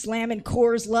iron, slamming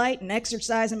Coors Light, and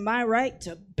exercising my right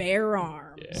to bear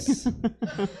arms.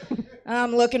 Yeah.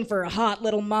 I'm looking for a hot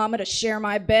little mama to share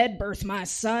my bed, birth my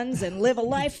sons, and live a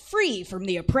life free from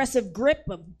the oppressive grip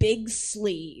of Big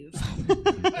Sleeve.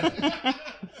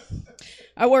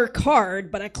 I work hard,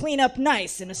 but I clean up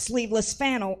nice in a sleeveless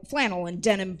flannel and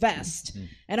denim vest.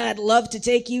 And I'd love to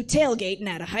take you tailgating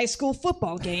at a high school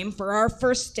football game for our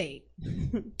first date.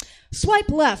 Swipe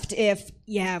left if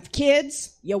you have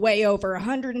kids, you weigh over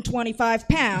 125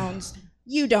 pounds,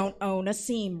 you don't own a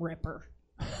seam ripper.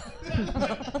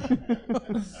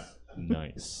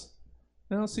 Nice.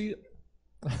 Now, see,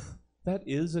 that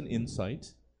is an insight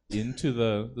into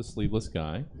the sleeveless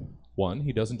guy. One,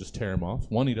 he doesn't just tear him off.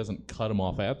 One, he doesn't cut him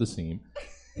off at the seam.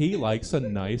 He likes a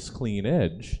nice, clean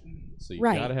edge. So you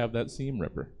gotta have that seam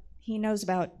ripper. He knows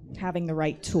about having the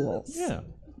right tools. Yeah.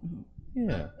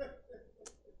 Yeah.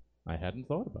 I hadn't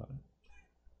thought about it.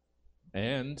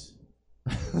 And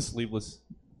sleeveless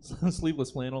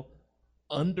flannel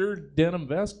under denim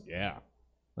vest. Yeah,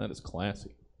 that is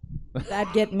classy.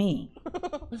 That'd get me.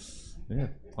 Yeah.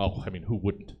 Oh, I mean, who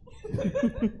wouldn't?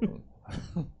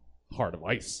 Heart of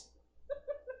ice.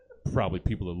 Probably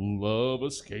people that love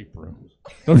escape rooms.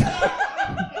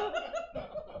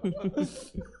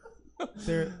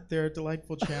 They're a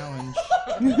delightful challenge.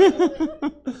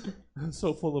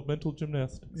 So full of mental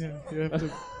gymnastics. Yeah, you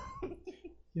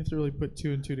have to really put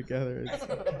two and two together.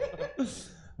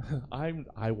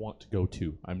 I want to go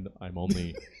too. I'm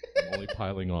only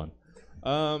piling on.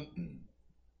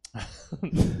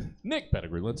 Nick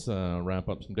Pettigrew, let's wrap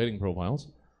up some dating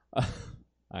profiles.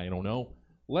 I don't know.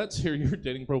 Let's hear your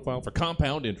dating profile for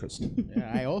compound interest.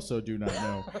 Yeah, I also do not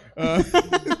know.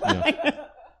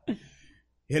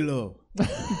 Hello.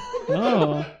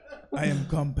 Oh. I am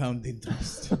compound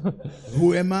interest.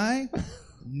 Who am I?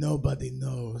 Nobody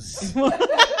knows.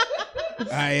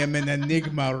 I am an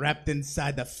enigma wrapped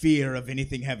inside the fear of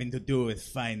anything having to do with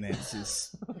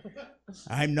finances.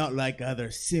 I'm not like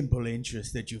other simple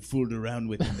interests that you fooled around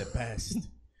with in the past.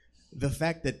 The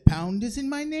fact that pound is in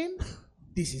my name?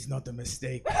 This is not a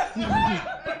mistake.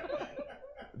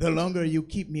 The longer you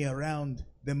keep me around,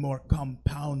 the more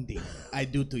compounding I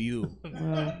do to you.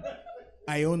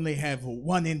 I only have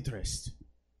one interest.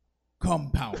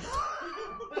 Compound.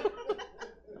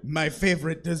 My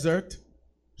favorite dessert?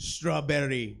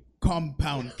 Strawberry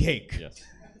compound cake. Yes.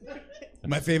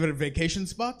 My favorite vacation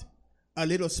spot? A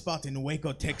little spot in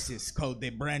Waco, Texas called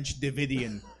the Branch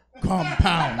Davidian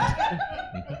Compound.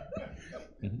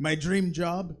 My dream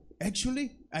job?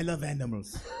 Actually, I love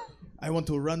animals. I want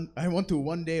to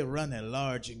one day run a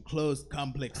large enclosed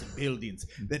complex of buildings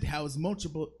that house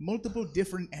multiple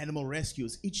different animal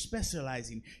rescues, each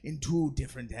specializing in 2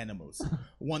 different animals.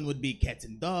 One would be cats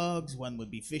and dogs, one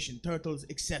would be fish and turtles,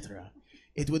 etc.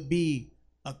 It would be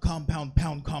a compound.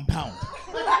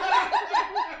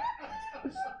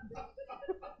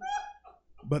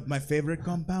 But my favorite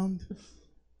compound?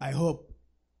 I hope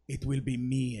it will be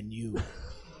me and you.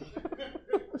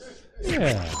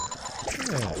 Yeah.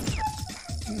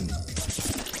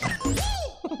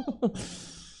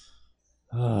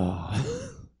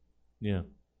 Yeah.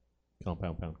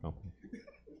 Compound.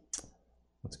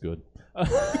 That's good.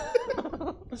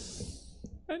 And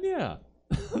yeah,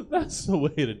 that's the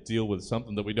way to deal with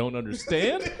something that we don't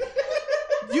understand.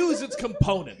 Use its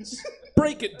components.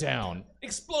 Break it down.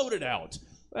 Explode it out.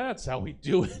 That's how we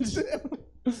do it.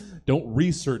 Don't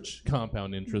research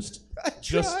compound interest.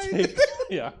 Just take.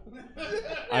 Yeah.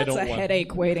 That's a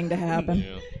headache waiting to happen.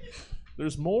 Yeah.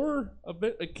 There's more of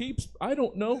it. It keeps. I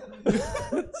don't know.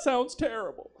 It sounds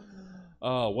terrible.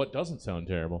 What doesn't sound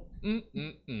terrible?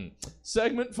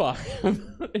 Segment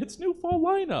 5. Its new fall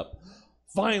lineup.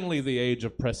 Finally, the age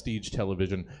of prestige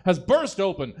television has burst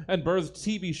open and birthed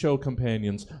TV show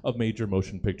companions of major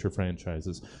motion picture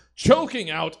franchises, choking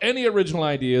out any original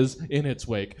ideas in its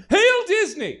wake. Hail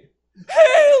Disney!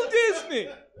 Hail Disney!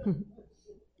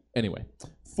 Anyway,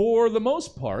 for the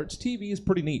most part, TV is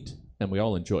pretty neat, and we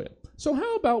all enjoy it. So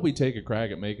how about we take a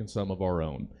crack at making some of our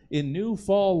own? In new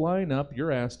fall lineup,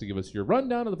 you're asked to give us your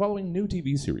rundown of the following new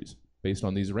TV series, based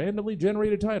on these randomly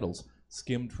generated titles,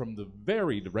 skimmed from the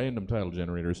varied random title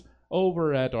generators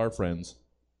over at our friends,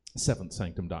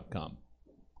 seventhsanctum.com.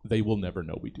 They will never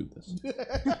know we do this.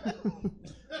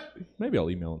 Maybe I'll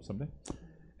email them someday.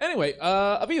 Anyway,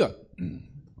 Aviva.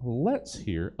 Let's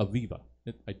hear Aviva.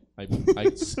 I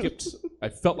skipped. I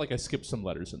felt like I skipped some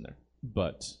letters in there,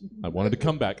 but I wanted to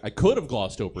come back. I could have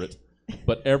glossed over it,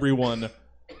 but everyone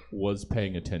was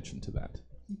paying attention to that.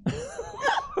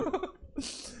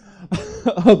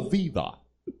 Aviva.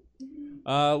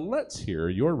 Let's hear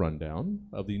your rundown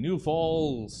of the new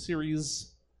fall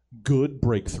series, Good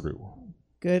Breakthrough.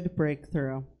 Good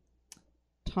Breakthrough.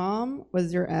 Tom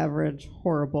was your average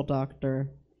horrible doctor.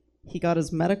 He got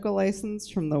his medical license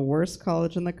from the worst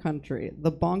college in the country,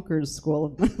 the Bonkers School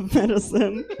of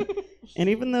Medicine. And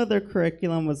even though their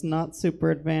curriculum was not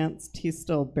super advanced, he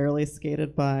still barely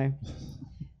skated by.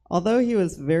 Although he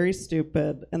was very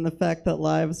stupid, and the fact that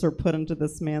lives were put into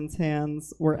this man's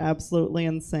hands were absolutely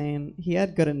insane, he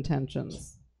had good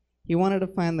intentions. He wanted to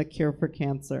find the cure for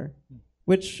cancer,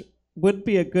 which would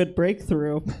be a good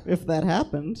breakthrough if that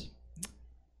happened.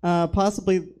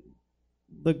 Possibly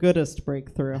the goodest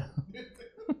breakthrough.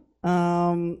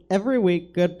 Every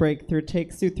week, Good Breakthrough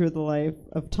takes you through the life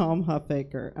of Tom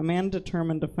Huffaker, a man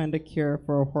determined to find a cure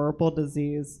for a horrible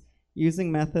disease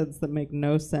using methods that make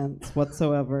no sense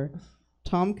whatsoever.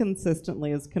 Tom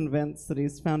consistently is convinced that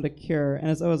he's found a cure and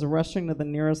is always rushing to the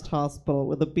nearest hospital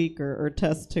with a beaker or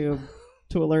test tube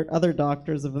to alert other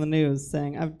doctors of the news,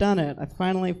 saying, "I've done it. I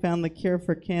finally found the cure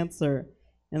for cancer."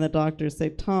 And the doctors say,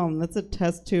 "Tom, that's a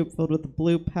test tube filled with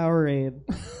blue Powerade."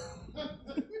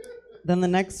 Then the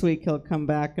next week he'll come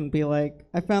back and be like,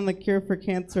 "I found the cure for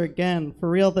cancer again, for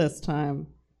real this time."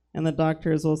 And the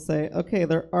doctors will say, "Okay,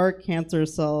 there are cancer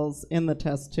cells in the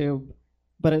test tube,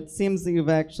 but it seems that you've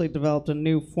actually developed a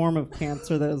new form of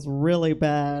cancer that is really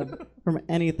bad from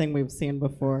anything we've seen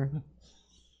before."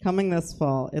 Coming this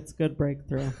fall, it's Good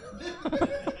Breakthrough.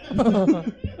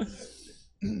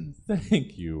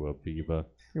 Thank you, Aviva.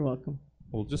 You're welcome.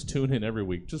 Well, just tune in every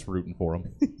week, just rooting for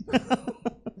them.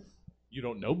 You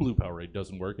don't know Blue Powerade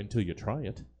doesn't work until you try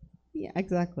it. Yeah,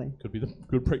 exactly. Could be the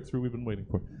good breakthrough we've been waiting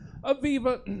for.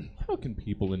 Aviva, how can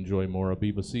people enjoy more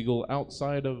Aviva Siegel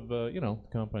outside of, the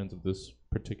confines of this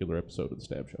particular episode of The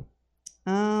Stab Show?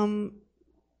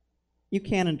 You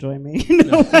can enjoy me.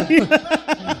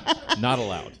 Not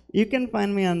allowed. You can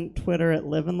find me on Twitter at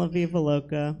 @LivinLaVivaLoca.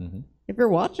 Mm-hmm. If you're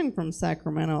watching from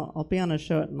Sacramento, I'll be on a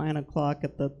show at 9 o'clock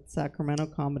at the Sacramento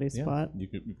Comedy Spot.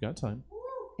 You've got time.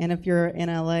 And if you're in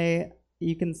LA,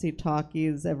 you can see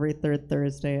Talkies every third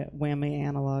Thursday at Whammy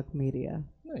Analog Media.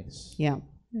 Nice. Yeah.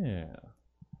 Yeah.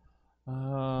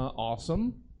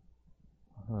 Awesome.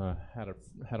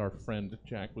 Had our friend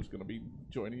Jack was going to be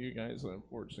joining you guys,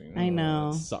 unfortunately. I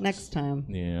know. Next time.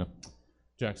 Yeah.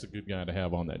 Jack's a good guy to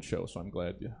have on that show, so I'm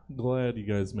glad you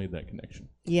guys made that connection.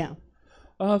 Yeah.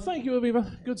 Thank you,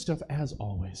 Aviva. Good stuff as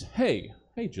always. Hey,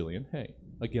 Jillian. Hey.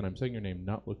 Again, I'm saying your name,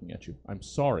 not looking at you. I'm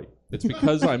sorry. It's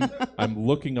because I'm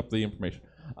looking up the information.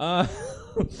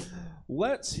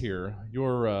 Let's hear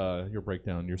your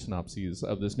breakdown, your synopses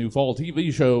of this new fall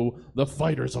TV show, The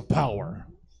Fighters of Power.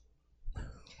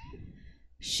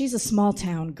 She's a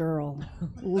small-town girl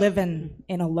living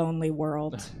in a lonely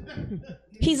world.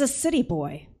 He's a city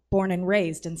boy, born and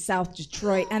raised in South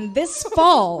Detroit, and this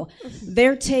fall,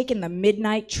 they're taking the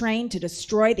midnight train to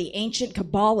destroy the ancient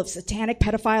cabal of satanic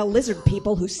pedophile lizard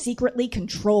people who secretly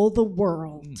control the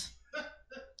world.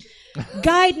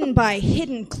 Guided by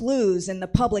hidden clues in the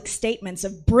public statements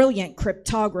of brilliant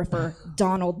cryptographer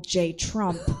Donald J.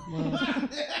 Trump,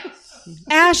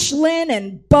 Ashlyn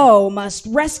and Bo must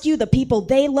rescue the people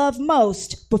they love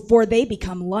most before they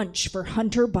become lunch for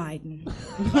Hunter Biden.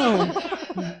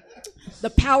 The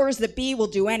powers that be will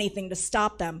do anything to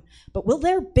stop them, but will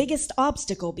their biggest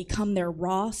obstacle become their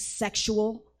raw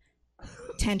sexual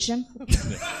tension?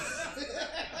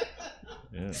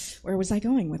 Yeah. Where was I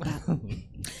going with that?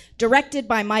 Directed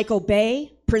by Michael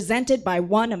Bay, presented by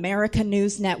One America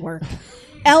News Network,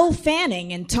 Elle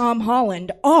Fanning and Tom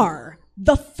Holland are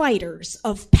the fighters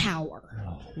of power.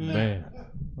 Oh, man.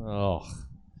 Oh.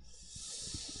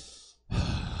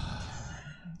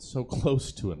 So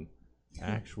close to an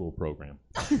actual program.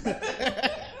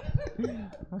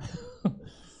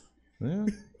 Yeah.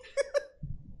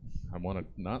 I want to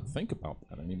not think about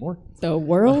that anymore. The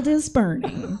world is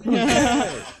burning.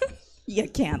 You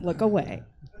can't look away.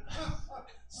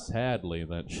 Sadly,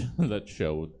 that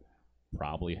show would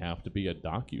probably have to be a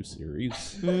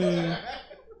docu-series.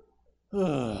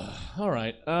 All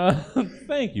right.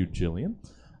 Thank you, Jillian.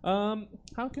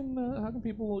 How can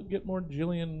people get more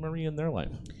Jillian Marie in their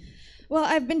life? Well,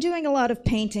 I've been doing a lot of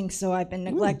painting, so I've been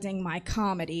neglecting my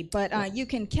comedy. But you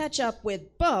can catch up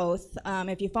with both.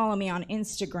 If you follow me on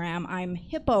Instagram, I'm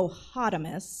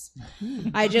Hippopotamus.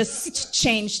 I just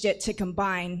changed it to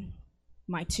combine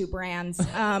my two brands.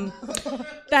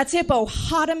 That's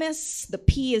Hippopotamus. The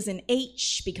P is an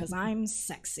H because I'm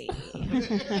sexy.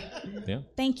 Yeah.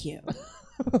 Thank you.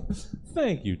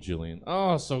 Thank you, Jillian.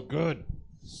 Oh, so good.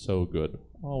 So good.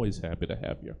 Always happy to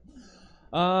have you.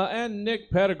 And Nick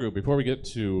Pettigrew, before we get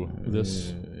to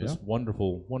this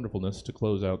wonderfulness to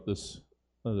close out this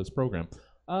this program.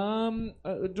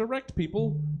 Direct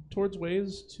people towards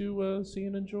ways to see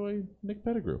and enjoy Nick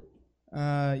Pettigrew.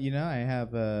 I have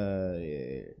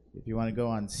if you want to go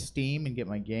on Steam and get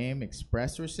my game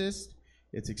Express Resist,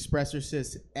 it's Express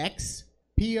Resist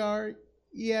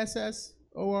XPRESSORCIST.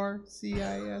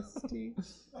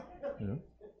 Yeah.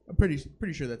 I'm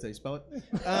pretty sure that's how you spell it.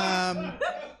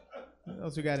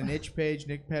 Also got an itch page,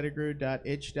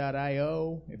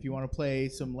 nickpettigrew.itch.io, if you want to play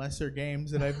some lesser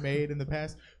games that I've made in the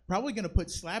past. Probably going to put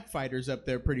Slap Fighters up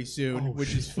there pretty soon,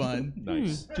 which is fun.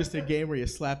 Nice. Just a game where you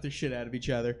slap the shit out of each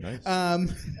other. Nice. Other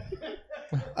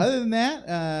than that,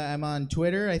 I'm on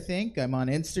Twitter, I think. I'm on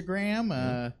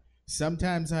Instagram.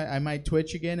 Sometimes I might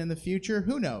Twitch again in the future.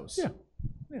 Who knows? Yeah.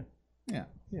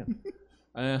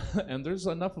 And there's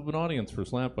enough of an audience for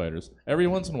Slap Fighters. Every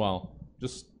once in a while,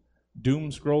 just doom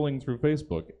scrolling through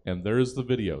Facebook, and there's the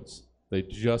videos. They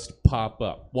just pop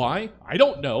up. Why? I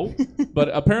don't know. But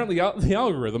apparently the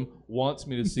algorithm wants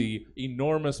me to see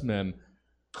enormous men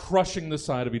crushing the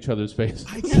side of each other's face.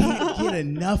 I can't get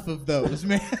enough of those,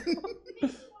 man.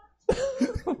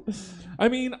 I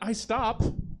mean, I stop.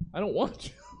 I don't want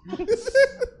you.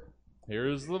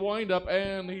 Here's the wind-up,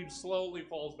 and he slowly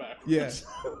falls backwards. Yeah.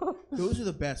 Those are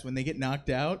the best. When they get knocked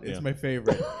out, it's my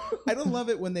favorite. I don't love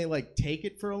it when they, take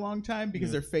it for a long time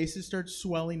because their faces start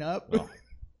swelling up. Oh.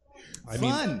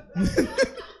 Fun.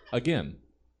 Again,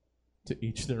 to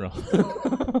each their own.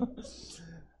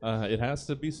 It has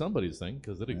to be somebody's thing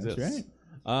because it exists. That's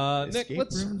right. Nick,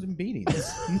 Escape rooms and beatings.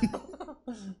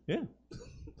 Yeah.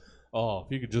 Oh,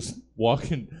 if you could just walk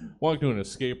to an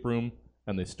escape room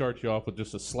and they start you off with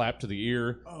just a slap to the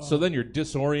ear, so then you're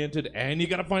disoriented and you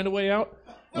got to find a way out.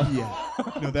 Yeah.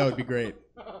 No, that would be great.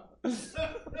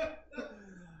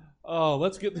 Oh,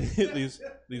 let's get these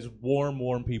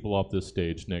warm people off this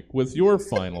stage, Nick, with your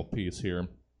final piece here.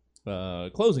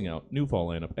 Closing out New Fall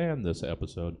lineup and this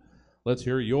episode. Let's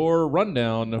hear your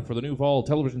rundown for the New Fall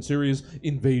television series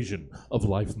Invasion of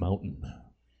Life Mountain.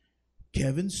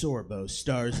 Kevin Sorbo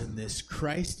stars in this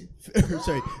Christian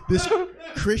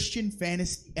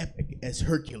fantasy epic as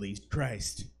Hercules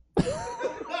Christ.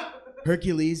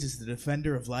 Hercules is the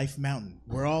defender of Life Mountain,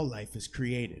 where all life is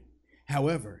created.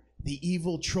 However, the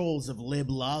evil trolls of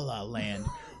Lib La La Land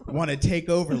want to take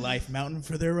over Life Mountain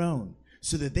for their own,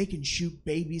 so that they can shoot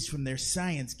babies from their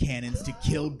science cannons to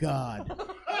kill God.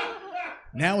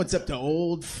 Now it's up to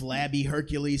old, flabby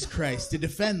Hercules Christ to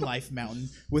defend Life Mountain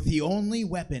with the only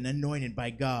weapon anointed by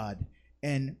God,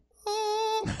 an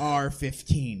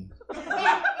R-15.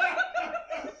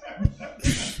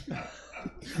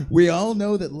 We all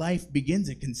know that life begins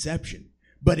at conception,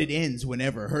 but it ends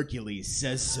whenever Hercules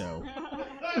says so.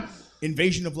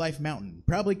 Invasion of Life Mountain,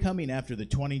 probably coming after the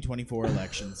 2024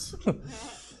 elections.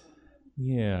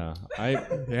 Yeah,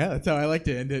 that's how I like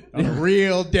to end it. On a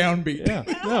real downbeat. Yeah,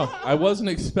 no, I wasn't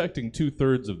expecting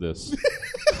 2/3 of this.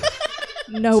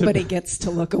 Nobody gets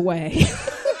to look away.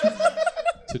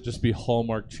 To just be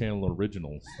Hallmark Channel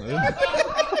originals.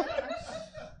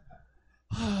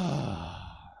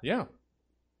 Yeah.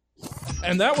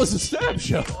 And that was the Stab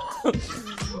Show.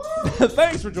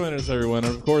 Thanks for joining us, everyone.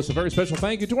 And, of course, a very special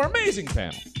thank you to our amazing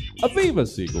panel, Aviva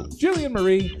Siegel, Jillian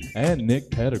Marie, and Nick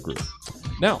Pettigrew.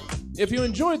 Now, if you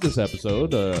enjoyed this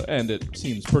episode, and it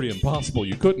seems pretty impossible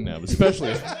you couldn't have,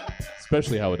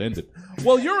 especially how it ended,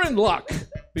 well, you're in luck,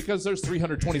 because there's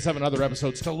 327 other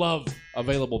episodes to love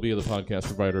available via the podcast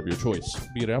provider of your choice,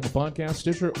 be it Apple Podcast,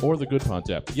 Stitcher, or the Good Pods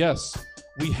app. Yes,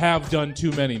 we have done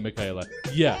too many, Michaela.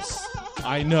 Yes,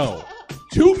 I know.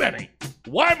 Too many.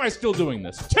 Why am I still doing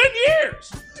this? 10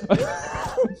 years!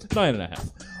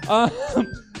 9.5.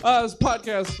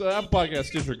 Podcast, Apple Podcast,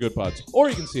 Stitcher, Good Pods. Or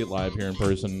you can see it live here in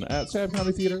person at Stab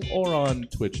Comedy Theater or on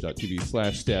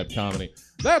twitch.tv/stabcomedy.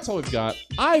 That's all we've got.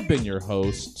 I've been your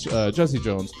host, Jesse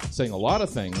Jones, saying a lot of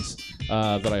things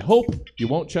that I hope you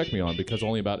won't check me on because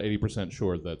only about 80%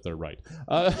 sure that they're right.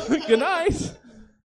 Good night.